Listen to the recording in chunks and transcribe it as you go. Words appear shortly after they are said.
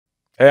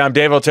Hey, I'm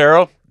Dave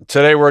Otero.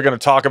 Today we're going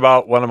to talk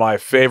about one of my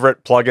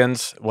favorite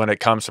plugins when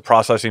it comes to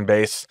processing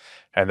bass,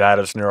 and that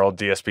is Neural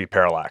DSP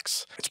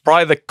Parallax. It's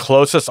probably the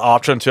closest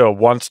option to a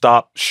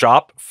one-stop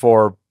shop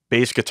for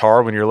bass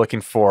guitar when you're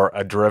looking for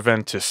a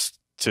driven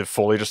to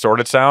fully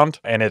distorted sound,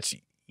 and it's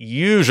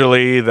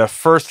usually the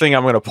first thing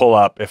I'm going to pull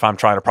up if I'm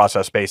trying to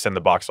process bass in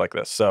the box like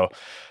this. So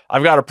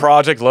I've got a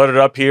project loaded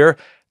up here.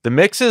 The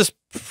mix is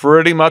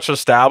pretty much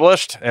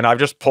established, and I've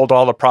just pulled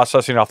all the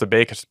processing off the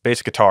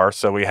bass guitar,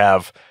 so we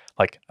have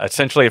like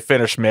essentially a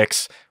finished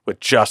mix with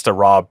just a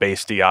raw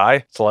bass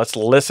DI. So let's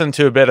listen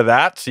to a bit of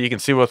that so you can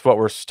see what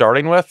we're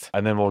starting with,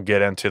 and then we'll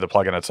get into the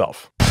plugin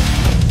itself.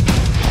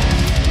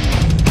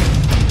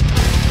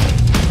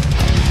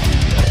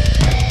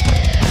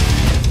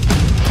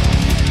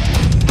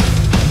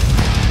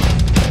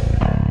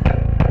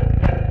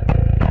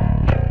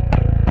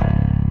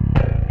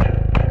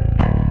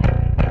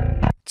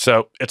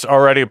 So it's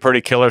already a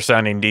pretty killer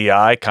sounding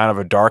DI, kind of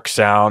a dark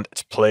sound.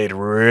 It's played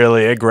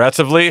really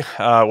aggressively,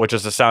 which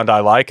is the sound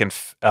I like and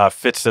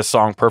fits this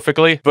song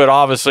perfectly. But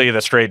obviously the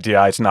straight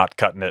DI is not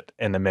cutting it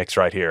in the mix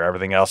right here.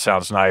 Everything else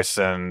sounds nice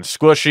and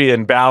squishy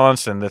and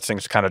balanced, and this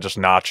thing's kind of just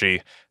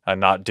notchy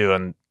and not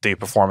doing the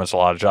performance a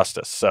lot of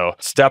justice. So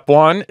step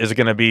one is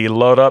going to be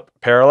load up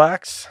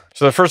Parallax.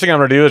 So the first thing I'm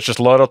going to do is just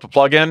load up the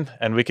plugin,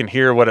 and we can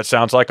hear what it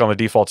sounds like on the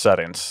default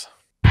settings.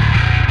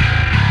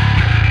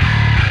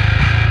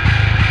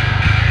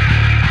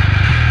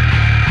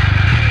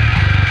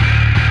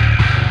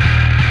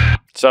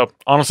 So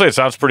honestly, it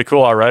sounds pretty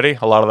cool already.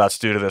 A lot of that's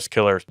due to this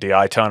killer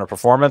DI tone or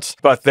performance.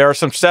 But there are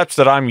some steps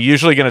that I'm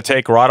usually going to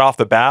take right off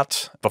the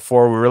bat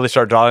before we really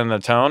start dialing the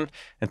tone.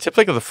 And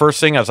typically the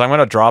first thing is I'm going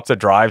to drop the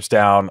drives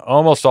down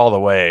almost all the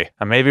way.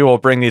 And maybe we'll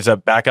bring these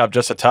back up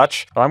just a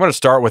touch. But I'm going to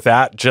start with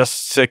that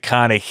just to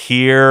kind of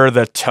hear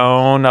the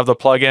tone of the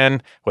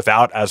plugin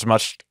without as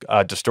much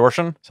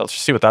distortion. So let's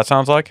just see what that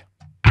sounds like.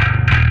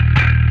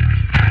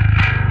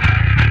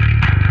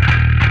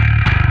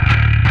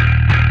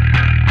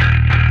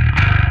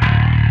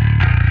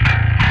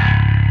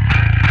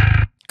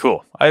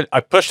 Cool.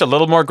 I pushed a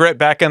little more grit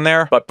back in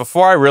there, but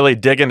before I really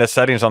dig into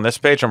settings on this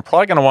page, I'm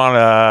probably going to want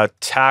to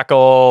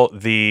tackle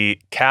the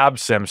cab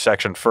sim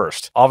section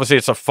first. Obviously,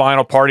 it's a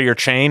final part of your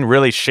chain,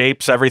 really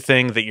shapes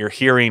everything that you're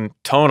hearing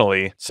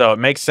tonally, so it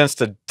makes sense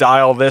to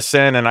dial this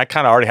in, and I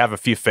kind of already have a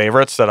few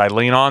favorites that I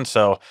lean on,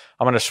 so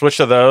I'm going to switch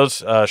to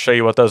those, show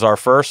you what those are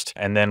first,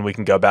 and then we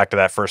can go back to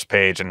that first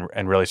page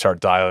and really start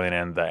dialing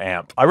in the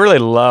amp. I really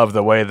love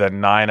the way the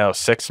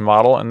 906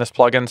 model in this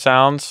plugin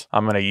sounds.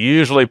 I'm going to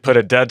usually put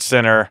it dead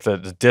center,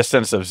 the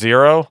distance of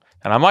 0,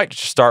 and I might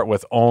just start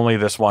with only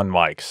this one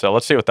mic. So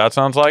let's see what that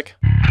sounds like.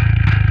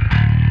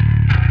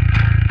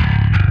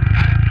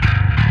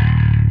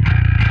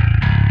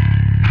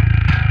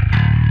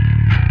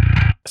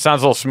 It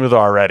sounds a little smoother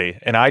already,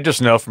 and I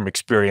just know from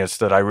experience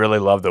that I really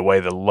love the way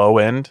the low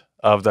end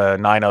of the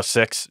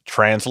 906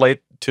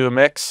 translate to a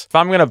mix. If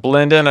I'm going to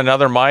blend in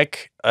another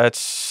mic, it's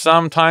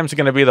sometimes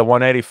going to be the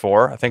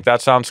 184. I think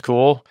that sounds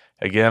cool.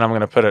 Again, I'm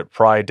going to put it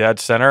probably dead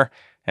center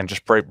and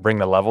just bring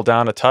the level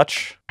down a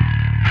touch.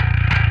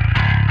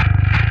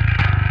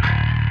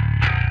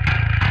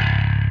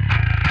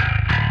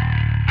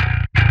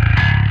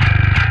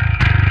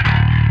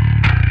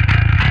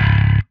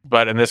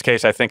 But in this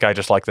case, I think I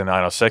just like the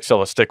 906, so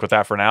let's stick with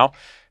that for now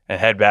and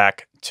head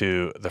back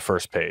to the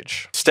first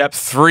page. Step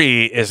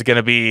 3 is going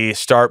to be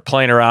start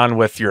playing around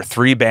with your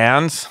 3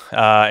 bands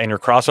and your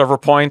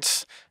crossover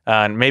points,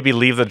 and maybe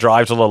leave the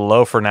drives a little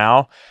low for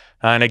now.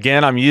 And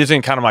again, I'm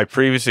using kind of my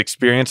previous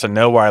experience and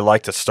know where I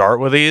like to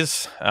start with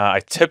these. I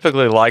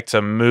typically like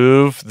to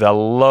move the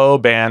low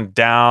band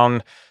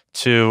down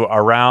to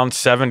around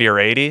 70 or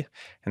 80,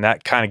 and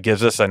that kind of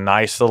gives us a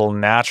nice little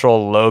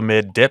natural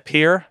low-mid dip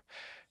here.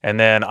 And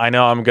then I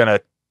know I'm going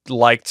to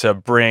like to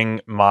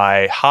bring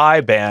my high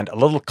band a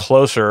little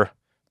closer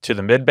to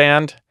the mid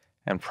band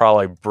and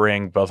probably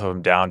bring both of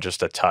them down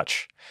just a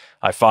touch.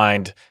 I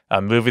find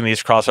moving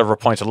these crossover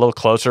points a little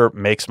closer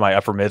makes my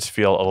upper mids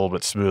feel a little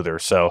bit smoother.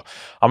 So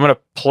I'm going to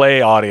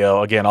play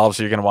audio. Again,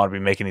 obviously you're going to want to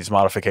be making these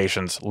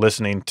modifications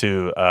listening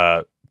to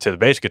the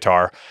bass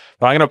guitar.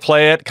 But I'm going to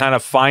play it, kind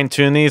of fine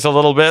tune these a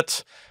little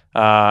bit,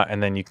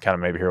 and then you can kind of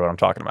maybe hear what I'm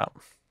talking about.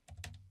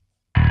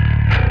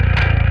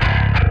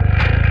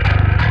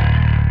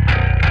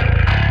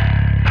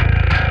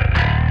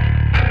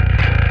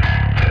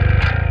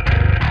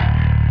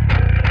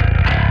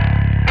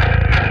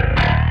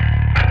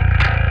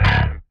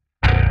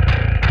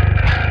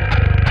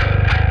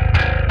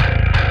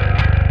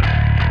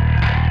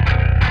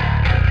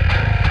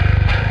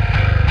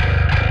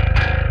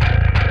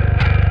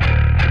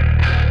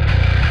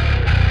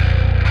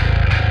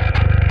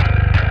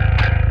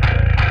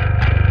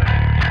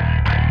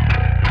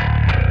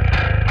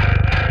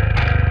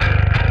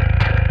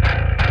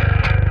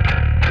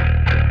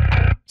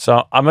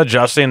 So I'm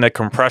adjusting the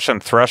compression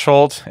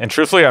threshold, and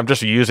truthfully, I'm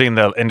just using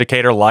the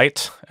indicator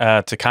light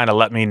to kind of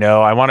let me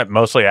know. I want it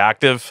mostly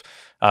active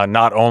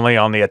not only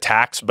on the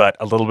attacks, but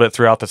a little bit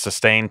throughout the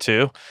sustain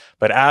too.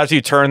 But as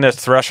you turn this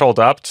threshold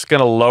up, it's going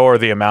to lower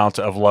the amount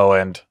of low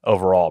end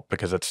overall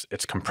because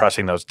it's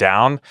compressing those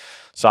down.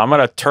 So I'm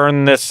going to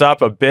turn this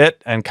up a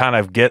bit and kind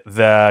of get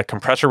the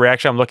compressor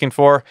reaction I'm looking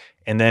for,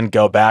 and then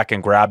go back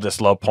and grab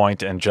this low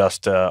point and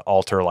just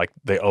alter like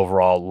the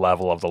overall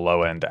level of the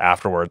low end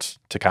afterwards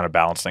to kind of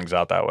balance things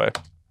out that way.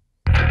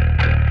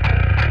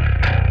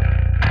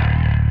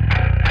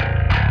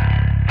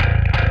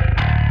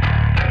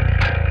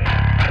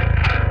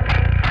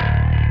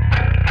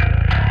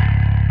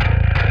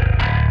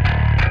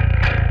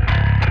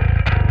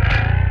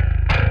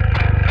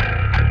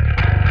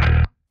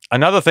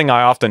 Another thing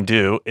I often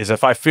do is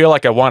if I feel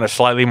like I want a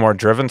slightly more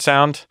driven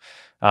sound,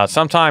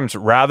 sometimes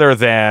rather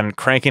than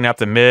cranking up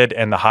the mid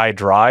and the high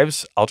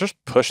drives, I'll just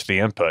push the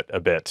input a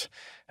bit.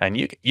 And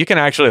you can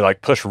actually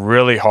like push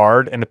really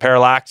hard into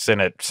Parallax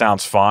and it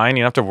sounds fine.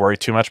 You don't have to worry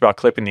too much about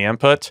clipping the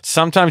input.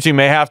 Sometimes you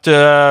may have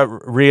to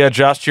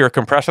readjust your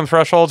compression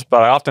thresholds,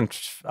 but I often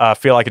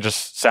feel like it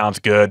just sounds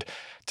good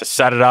to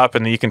set it up,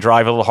 and then you can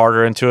drive a little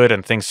harder into it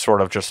and things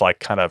sort of just like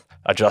kind of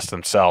adjust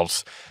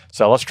themselves.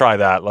 So let's try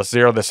that. Let's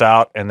zero this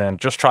out and then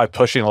just try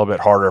pushing a little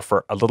bit harder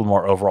for a little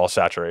more overall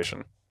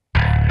saturation.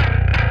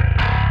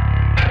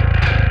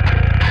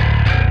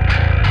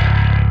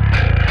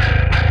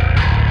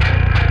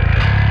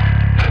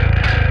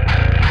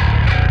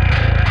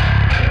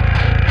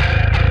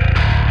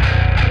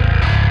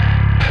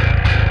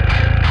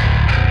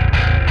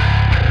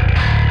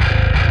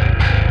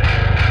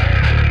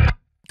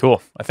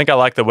 Cool. I think I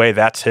like the way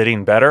that's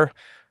hitting better.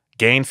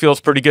 Gain feels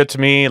pretty good to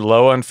me.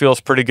 Low end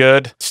feels pretty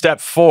good. Step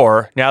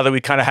 4, now that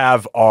we kind of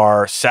have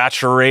our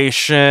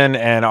saturation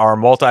and our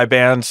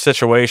multi-band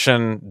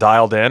situation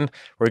dialed in,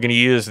 we're going to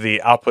use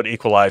the output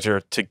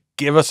equalizer to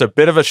give us a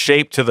bit of a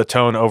shape to the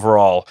tone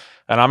overall.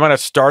 And I'm going to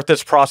start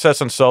this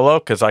process in solo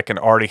because I can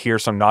already hear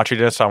some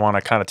notchiness I want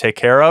to kind of take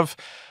care of.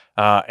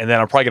 And then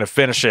I'm probably going to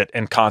finish it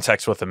in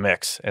context with the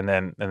mix. And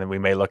then we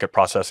may look at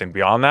processing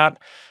beyond that.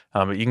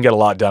 But you can get a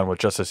lot done with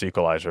just this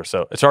equalizer.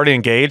 So it's already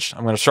engaged.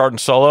 I'm going to start in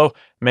solo,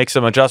 make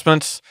some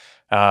adjustments,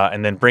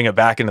 and then bring it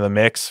back into the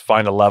mix,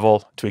 find a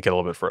level, tweak it a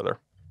little bit further.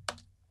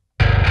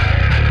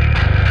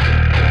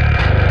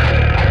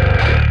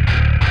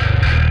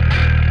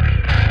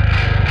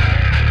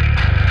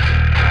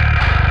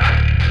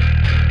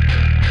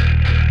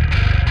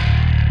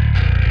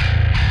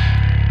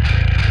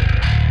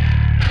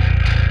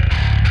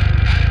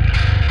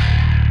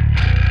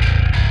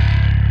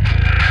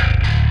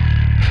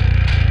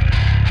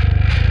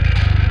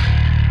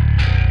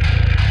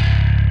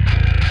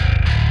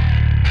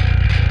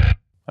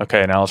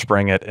 Okay, now let's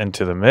bring it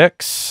into the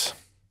mix.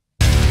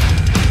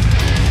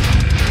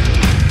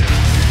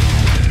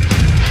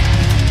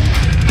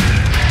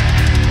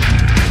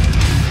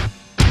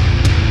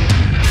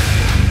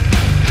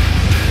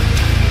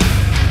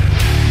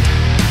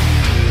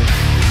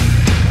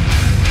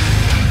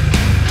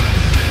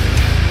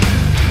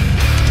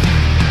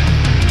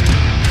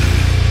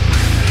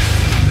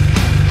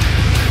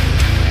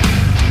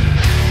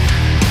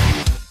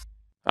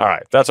 All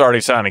right, that's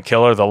already sounding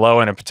killer. The low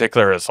end in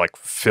particular is like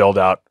filled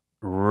out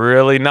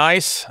really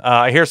nice.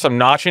 I hear some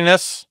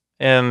notchiness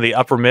in the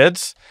upper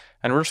mids,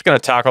 and we're just going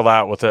to tackle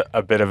that with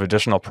a bit of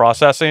additional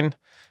processing.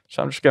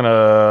 So I'm just going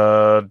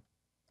to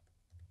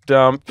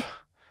dump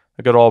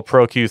a good old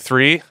Pro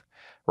Q3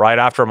 right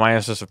after my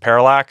instance of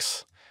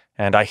Parallax.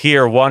 And I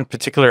hear one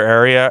particular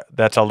area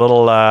that's a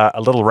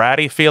little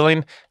ratty feeling,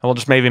 and we'll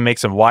just maybe make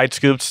some wide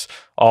scoops,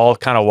 all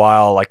kind of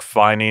while like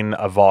finding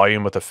a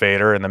volume with a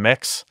fader in the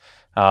mix.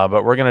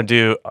 But we're going to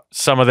do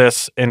some of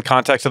this in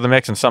context of the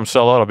mix and some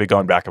solo. It'll be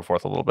going back and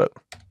forth a little bit.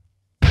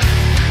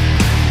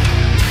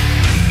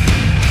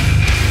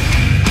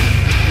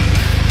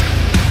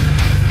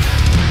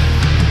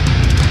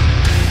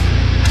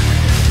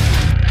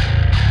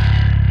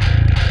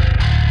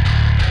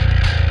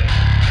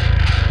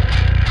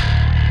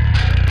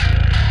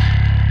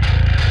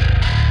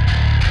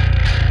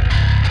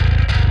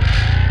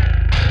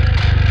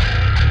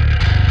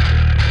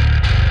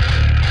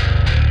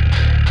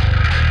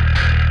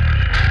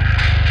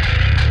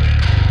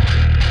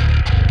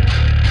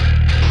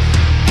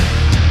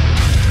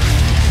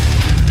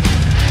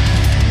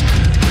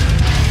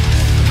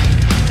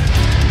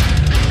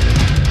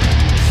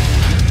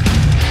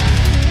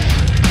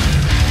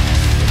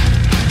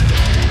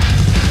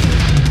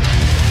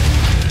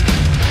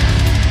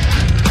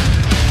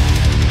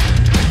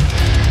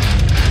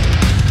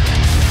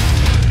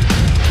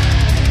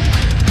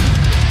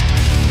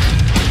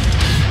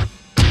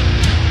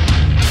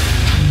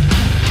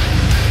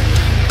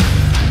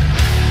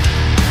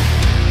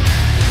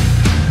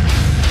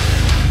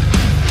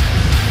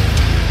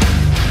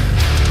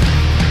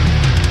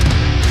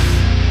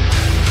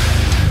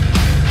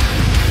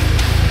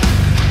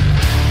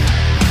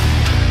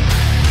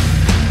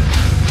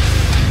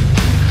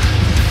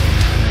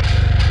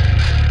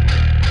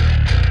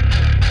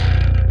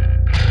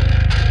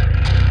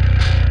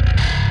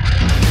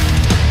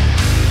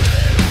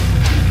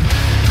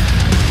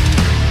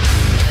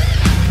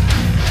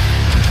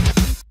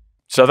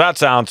 So that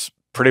sounds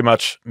pretty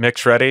much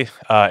mix ready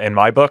in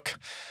my book.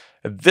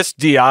 This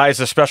DI is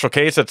a special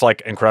case. It's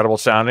like incredible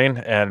sounding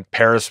and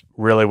pairs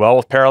really well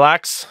with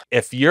Parallax.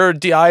 If your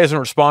DI isn't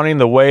responding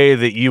the way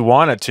that you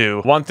want it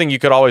to, one thing you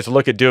could always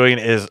look at doing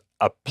is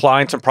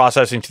applying some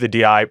processing to the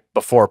DI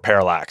before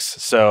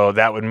Parallax. So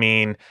that would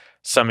mean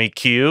some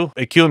EQ.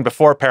 EQing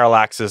before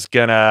Parallax is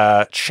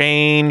gonna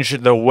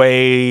change the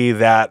way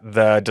that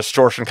the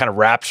distortion kind of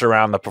wraps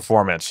around the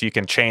performance. You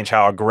can change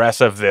how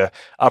aggressive the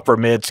upper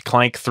mids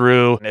clank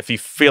through. And if you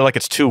feel like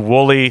it's too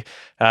woolly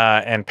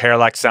and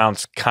Parallax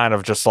sounds kind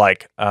of just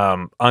like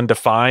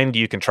undefined,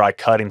 you can try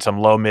cutting some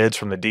low mids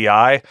from the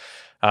DI.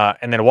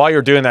 And then while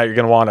you're doing that, you're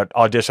gonna want to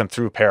audition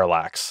through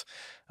Parallax.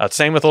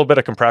 Same with a little bit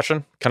of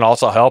compression can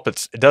also help.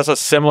 It does a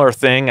similar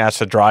thing as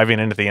to driving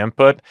into the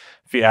input.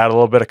 If you add a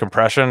little bit of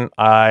compression,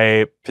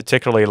 I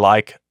particularly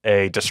like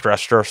a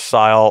distressor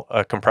style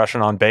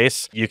compression on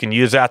bass. You can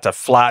use that to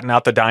flatten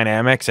out the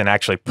dynamics and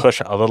actually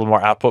push a little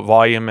more output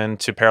volume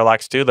into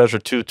Parallax too. Those are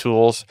two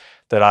tools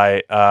that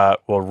I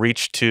will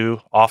reach to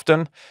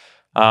often.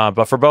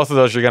 But for both of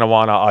those, you're going to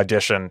want to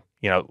audition,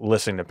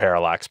 listening to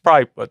Parallax,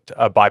 probably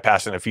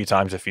bypassing a few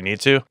times if you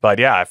need to. But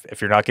yeah,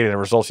 if you're not getting the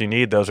results you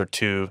need, those are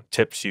two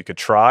tips you could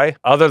try.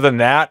 Other than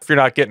that, if you're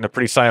not getting a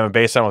pretty silent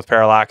bass sound with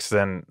Parallax,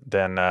 then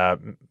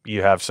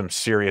you have some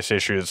serious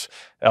issues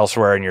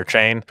elsewhere in your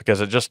chain,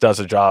 because it just does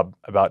a job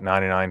about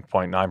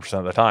 99.9%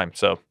 of the time.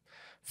 So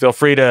feel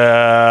free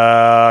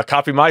to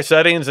copy my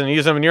settings and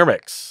use them in your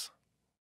mix.